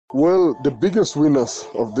Well, the biggest winners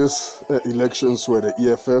of this elections were the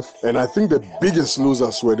EFF, and I think the biggest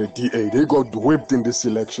losers were the DA. They got whipped in these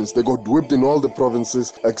elections. They got whipped in all the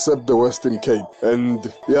provinces except the Western Cape. And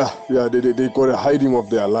they got a hiding of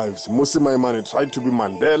their lives. Musi Maimane tried to be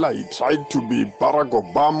Mandela, he tried to be Barack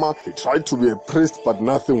Obama, he tried to be a priest, but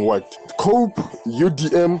nothing worked. COPE,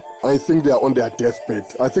 UDM, I think they are on their deathbed.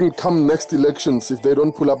 I think come next elections, if they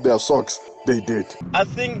don't pull up their socks, they did. I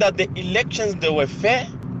think that the elections, they were fair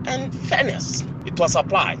and fairness. It was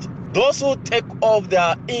applied. Those who take off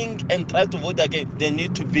their ink and try to vote again, they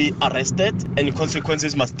need to be arrested and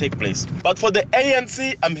consequences must take place. But for the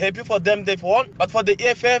ANC, I'm happy for them, they've won. But for the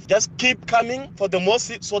EFF, just keep coming for the more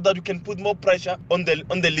seats so that you can put more pressure on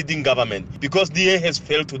the leading government. Because DA has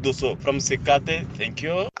failed to do so. From Sekate, thank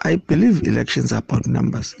you. I believe elections are about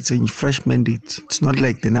numbers. It's a fresh mandate. It's not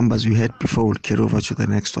like the numbers we had before will carry over to the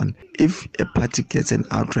next one. If a party gets an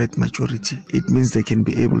outright majority, it means they can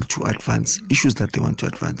be able to advance issues that they want to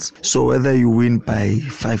advance. So whether you win by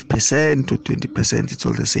 5% or 20%, it's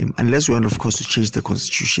all the same. Unless we want, of course, to change the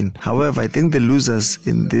constitution. However, I think the losers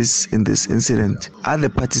in this incident are the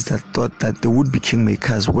parties that thought that they would be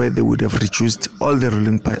kingmakers, where they would have reduced all the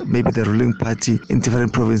ruling party in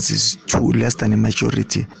different provinces to less than a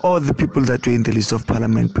majority, or the people that were in the list of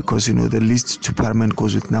parliament, because the list to parliament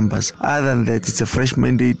goes with numbers. Other than that, it's a fresh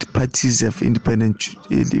mandate. Parties have independence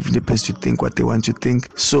to think what they want to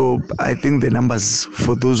think. So I think the numbers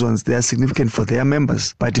for those ones, they are significant for their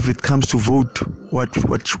members. But if it comes to vote,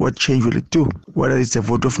 what change will it do? Whether it's a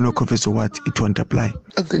vote of no confidence or what, it won't apply.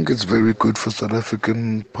 I think it's very good for South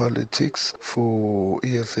African politics for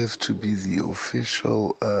EFF to be the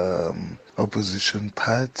official opposition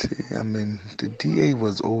party. I mean, the DA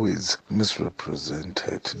was always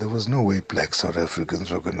misrepresented. There was no way black South Africans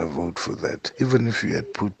were going to vote for that, even if you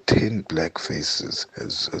had put 10 black faces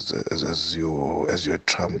as your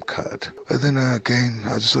trump card. But then again,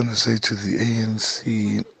 I just want to say to the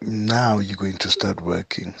ANC, now you're going to start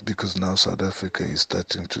working, because now South Africa is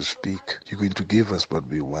starting to speak. You're going to give us what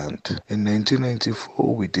we want. In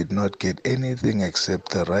 1994, we did not get anything except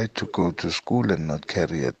the right to go to school and not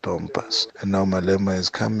carry a tompas. And now Malema is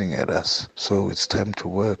coming at us. So it's time to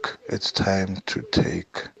work. It's time to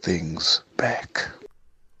take things back.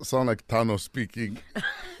 Sound like Tano speaking.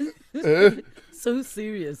 So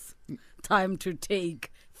serious. Time to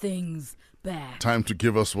take things back. Time to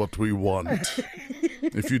give us what we want.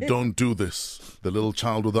 If you don't do this, the little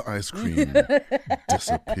child with the ice cream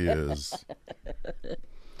disappears.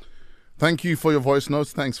 Thank you for your voice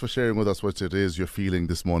notes. Thanks for sharing with us what it is you're feeling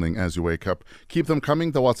this morning as you wake up. Keep them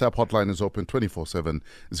coming. The WhatsApp hotline is open 24/7,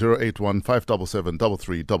 081 577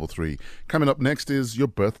 3333. Coming up next is your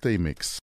birthday mix.